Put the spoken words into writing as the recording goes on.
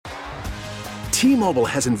T-Mobile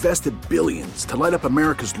has invested billions to light up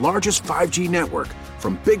America's largest 5G network,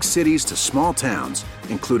 from big cities to small towns,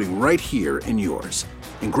 including right here in yours.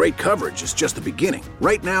 And great coverage is just the beginning.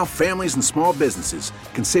 Right now, families and small businesses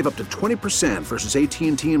can save up to 20% versus AT&T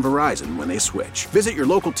and Verizon when they switch. Visit your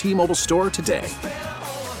local T-Mobile store today.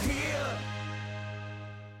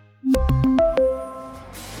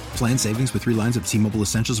 Plan savings with 3 lines of T-Mobile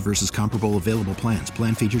Essentials versus comparable available plans.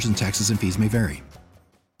 Plan features and taxes and fees may vary.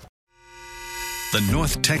 The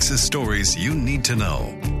North Texas stories you need to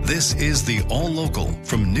know. This is the All Local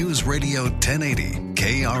from News Radio 1080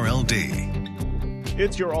 KRLD.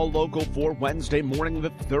 It's your All Local for Wednesday morning, the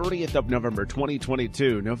 30th of November,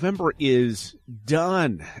 2022. November is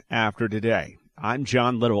done after today. I'm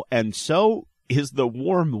John Little, and so is the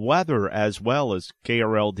warm weather, as well as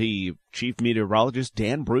KRLD Chief Meteorologist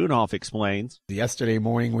Dan Brunoff explains. Yesterday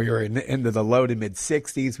morning, we were into the low to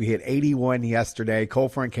mid-60s. We hit 81 yesterday.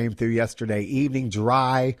 Cold front came through yesterday evening,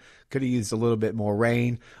 dry. Could have used a little bit more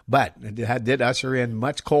rain, but it did usher in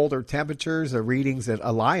much colder temperatures. The readings at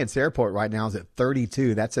Alliance Airport right now is at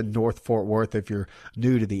 32. That's in North Fort Worth if you're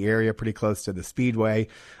new to the area, pretty close to the Speedway.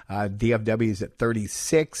 DFW is at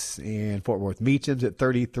 36, and Fort Worth Meacham's at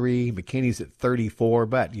 33. McKinney's at 34,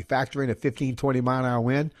 but you factor in a 15,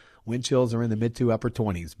 20-mile-an-hour wind chills are in the mid to upper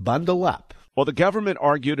 20s. Bundle up. Well, the government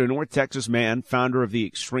argued a North Texas man, founder of the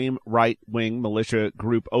extreme right-wing militia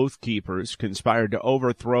group Oath Keepers, conspired to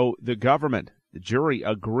overthrow the government. The jury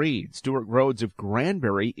agreed. Stuart Rhodes of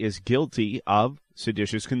Granbury is guilty of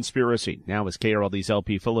seditious conspiracy. Now, as KRLD's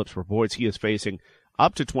LP Phillips reports, he is facing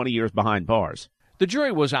up to 20 years behind bars. The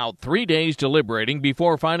jury was out 3 days deliberating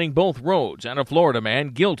before finding both Rhodes and a Florida man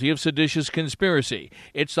guilty of seditious conspiracy.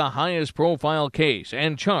 It's the highest profile case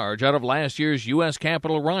and charge out of last year's U.S.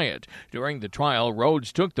 Capitol riot. During the trial,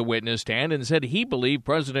 Rhodes took the witness stand and said he believed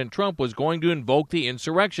President Trump was going to invoke the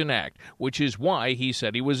Insurrection Act, which is why he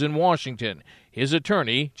said he was in Washington. His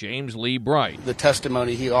attorney, James Lee Bright. The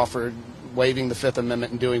testimony he offered, waiving the Fifth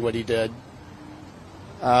Amendment and doing what he did,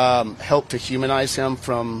 helped to humanize him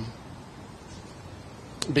from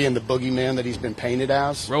being the boogeyman that he's been painted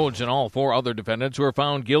as. Rhodes and all 4 other defendants were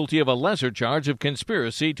found guilty of a lesser charge of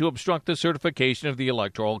conspiracy to obstruct the certification of the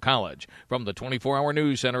Electoral College. From the 24-hour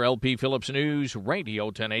News Center, LP Phillips News, Radio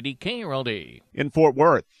 1080 KRLD. In Fort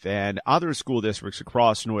Worth and other school districts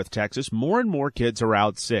across North Texas, more and more kids are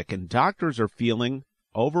out sick, and doctors are feeling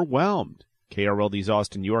overwhelmed. KRLD's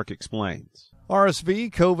Austin York explains.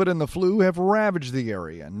 RSV, COVID, and the flu have ravaged the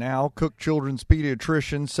area. Now, Cook Children's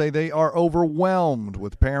pediatricians say they are overwhelmed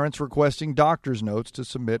with parents requesting doctor's notes to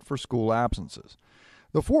submit for school absences.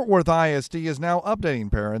 The Fort Worth ISD is now updating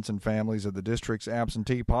parents and families of the district's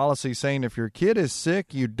absentee policy, saying if your kid is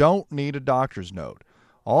sick, you don't need a doctor's note.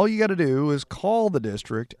 All you got to do is call the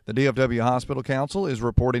district. The DFW Hospital Council is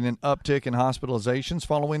reporting an uptick in hospitalizations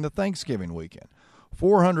following the Thanksgiving weekend.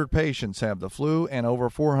 400 patients have the flu and over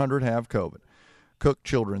 400 have COVID. Cook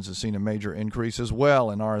Children's has seen a major increase as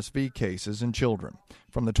well in RSV cases in children.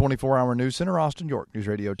 From the 24-hour News Center, Austin York, News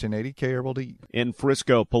Radio 1080 KRLD. In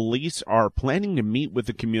Frisco, police are planning to meet with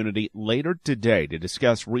the community later today to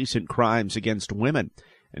discuss recent crimes against women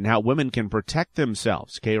and how women can protect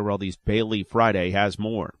themselves. KRLD's Bailey Friday has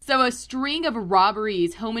more. So a string of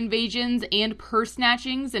robberies, home invasions, and purse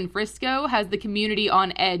snatchings in Frisco has the community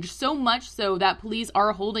on edge, so much so that police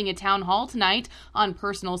are holding a town hall tonight on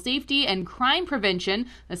personal safety and crime prevention,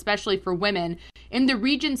 especially for women. In the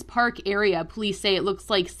Regents Park area, police say it looks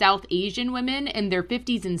like South Asian women in their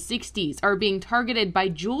 50s and 60s are being targeted by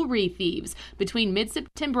jewelry thieves. Between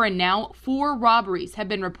mid-September and now, 4 robberies have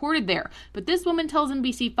been reported there, but this woman tells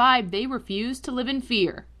NBC5 they refuse to live in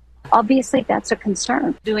fear. Obviously, that's a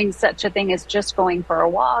concern. Doing such a thing as just going for a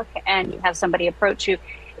walk and you have somebody approach you,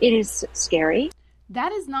 it is scary.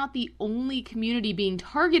 That is not the only community being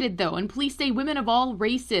targeted, though, and police say women of all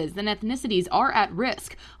races and ethnicities are at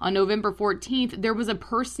risk. On November 14th, there was a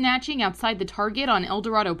purse snatching outside the Target on El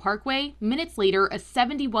Dorado Parkway. Minutes later, a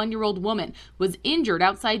 71-year-old woman was injured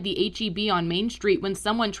outside the H-E-B on Main Street when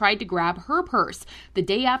someone tried to grab her purse. The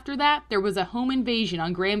day after that, there was a home invasion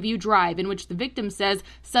on Grandview Drive in which the victim says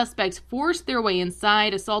suspects forced their way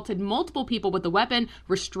inside, assaulted multiple people with a weapon,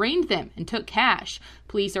 restrained them, and took cash.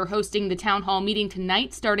 Police are hosting the town hall meeting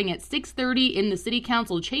tonight starting at 6:30 in the City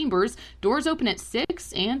Council chambers. Doors open at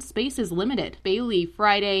 6 and space is limited. Bailey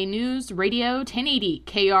Friday News Radio 1080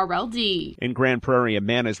 KRLD. In Grand Prairie, a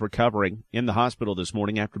man is recovering in the hospital this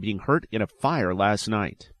morning after being hurt in a fire last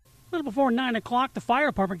night. A little before 9 o'clock, the fire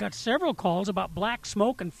department got several calls about black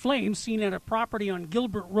smoke and flames seen at a property on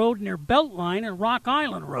Gilbert Road near Beltline and Rock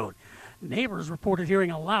Island Road. Neighbors reported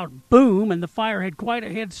hearing a loud boom, and the fire had quite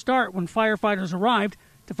a head start when firefighters arrived.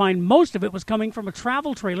 to find most of it was coming from a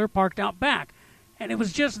travel trailer parked out back. And it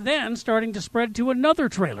was just then starting to spread to another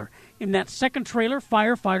trailer. In that second trailer,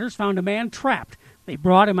 firefighters found a man trapped. They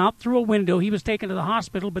brought him out through a window. He was taken to the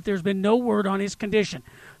hospital, but there's been no word on his condition.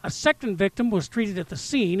 A second victim was treated at the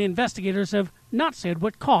scene. Investigators have not said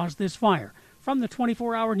what caused this fire. From the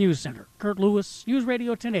 24-Hour News Center, Kurt Lewis, News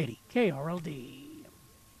Radio 1080, KRLD.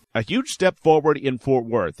 A huge step forward in Fort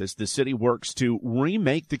Worth as the city works to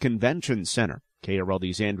remake the convention center.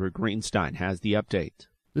 KRLD's Andrew Greenstein has the update.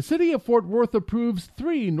 The city of Fort Worth approves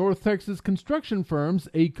 3 North Texas construction firms,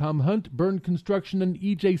 ACOM Hunt, Byrne Construction, and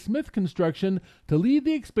E.J. Smith Construction, to lead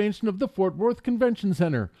the expansion of the Fort Worth Convention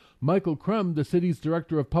Center. Michael Crum, the city's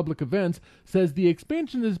director of public events, says the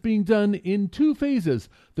expansion is being done in 2 phases.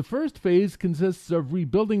 The first phase consists of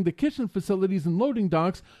rebuilding the kitchen facilities and loading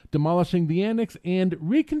docks, demolishing the annex, and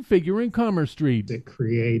reconfiguring Commerce Street. It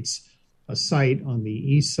creates a site on the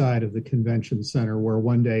east side of the convention center where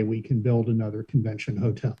one day we can build another convention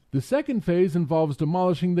hotel. The second phase involves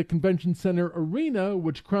demolishing the convention center arena,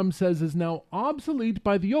 which Crum says is now obsolete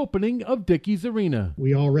by the opening of Dickies Arena.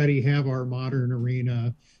 We already have our modern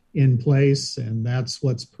arena in place, and that's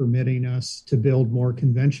what's permitting us to build more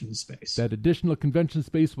convention space. That additional convention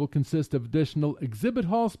space will consist of additional exhibit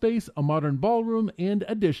hall space, a modern ballroom, and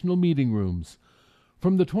additional meeting rooms.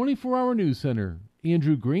 From the 24-Hour News Center,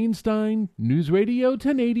 Andrew Greenstein, News Radio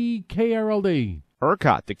 1080 KRLD.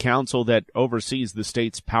 ERCOT, the council that oversees the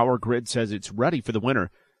state's power grid, says it's ready for the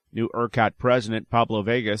winter. New ERCOT president Pablo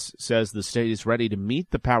Vegas says the state is ready to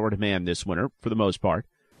meet the power demand this winter for the most part.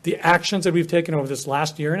 The actions that we've taken over this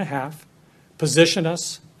last year and a half position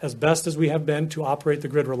us as best as we have been to operate the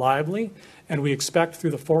grid reliably, and we expect through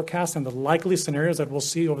the forecast and the likely scenarios that we'll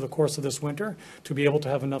see over the course of this winter to be able to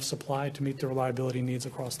have enough supply to meet the reliability needs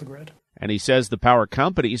across the grid. And he says the power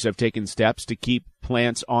companies have taken steps to keep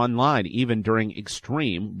plants online even during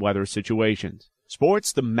extreme weather situations.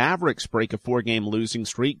 Sports, the Mavericks break a 4-game losing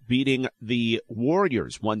streak, beating the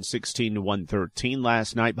Warriors 116-113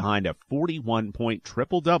 last night behind a 41-point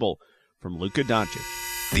triple-double from Luka Doncic.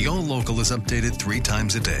 The All Local is updated 3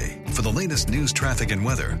 times a day. For the latest news, traffic, and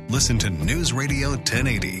weather, listen to News Radio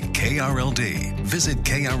 1080 KRLD. Visit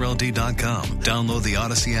KRLD.com, download the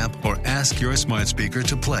Odyssey app, or ask your smart speaker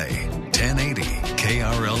to play 1080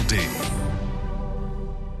 KRLD.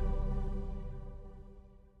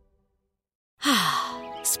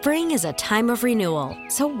 Spring is a time of renewal,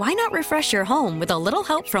 so why not refresh your home with a little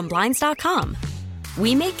help from Blinds.com?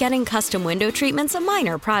 We make getting custom window treatments a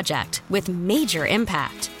minor project with major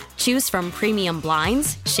impact. Choose from premium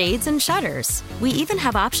blinds, shades, and shutters. We even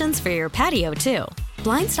have options for your patio, too.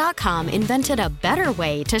 Blinds.com invented a better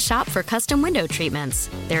way to shop for custom window treatments.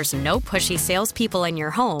 There's no pushy salespeople in your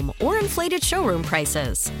home or inflated showroom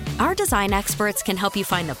prices. Our design experts can help you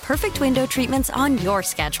find the perfect window treatments on your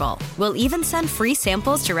schedule. We'll even send free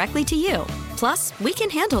samples directly to you. Plus, we can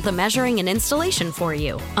handle the measuring and installation for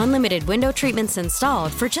you. Unlimited window treatments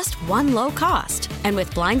installed for just one low cost. And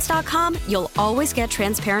with Blinds.com, you'll always get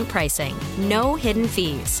transparent pricing. No hidden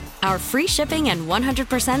fees. Our free shipping and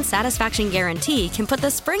 100% satisfaction guarantee can put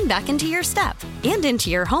the spring back into your step and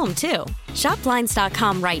into your home, too. Shop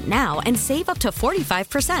Blinds.com right now and save up to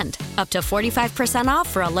 45%. Up to 45% off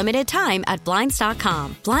for a limited time at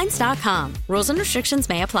Blinds.com. Blinds.com. Rules and restrictions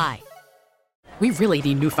may apply. We really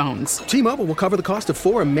need new phones. T-Mobile will cover the cost of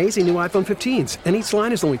 4 amazing new iPhone 15s, and each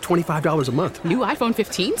line is only $25 a month. New iPhone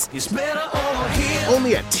 15s? It's better over here.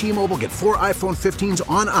 Only at T-Mobile, get 4 iPhone 15s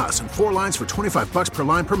on us and 4 lines for $25 per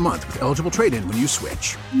line per month with eligible trade-in when you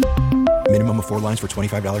switch. Minimum of 4 lines for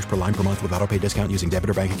 $25 per line per month with autopay discount using debit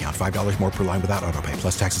or bank account. $5 more per line without autopay,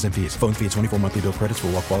 plus taxes and fees. Phone fee at 24 monthly bill credits for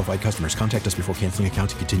well-qualified customers. Contact us before canceling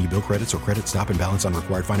account to continue bill credits or credit stop and balance on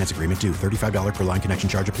required finance agreement due. $35 per line connection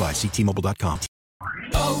charge applies. See T-Mobile.com.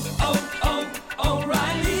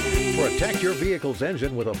 O'Reilly. Protect your vehicle's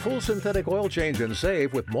engine with a full synthetic oil change and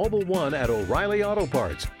save with Mobil 1 at O'Reilly Auto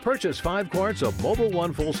Parts. Purchase 5 quarts of Mobil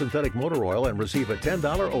 1 full synthetic motor oil and receive a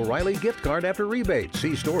 $10 O'Reilly gift card after rebate.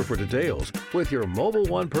 See store for details. With your Mobil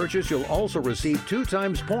 1 purchase, you'll also receive 2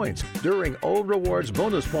 times points during O Rewards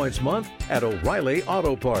Bonus Points Month at O'Reilly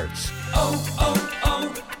Auto Parts.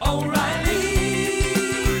 O'Reilly.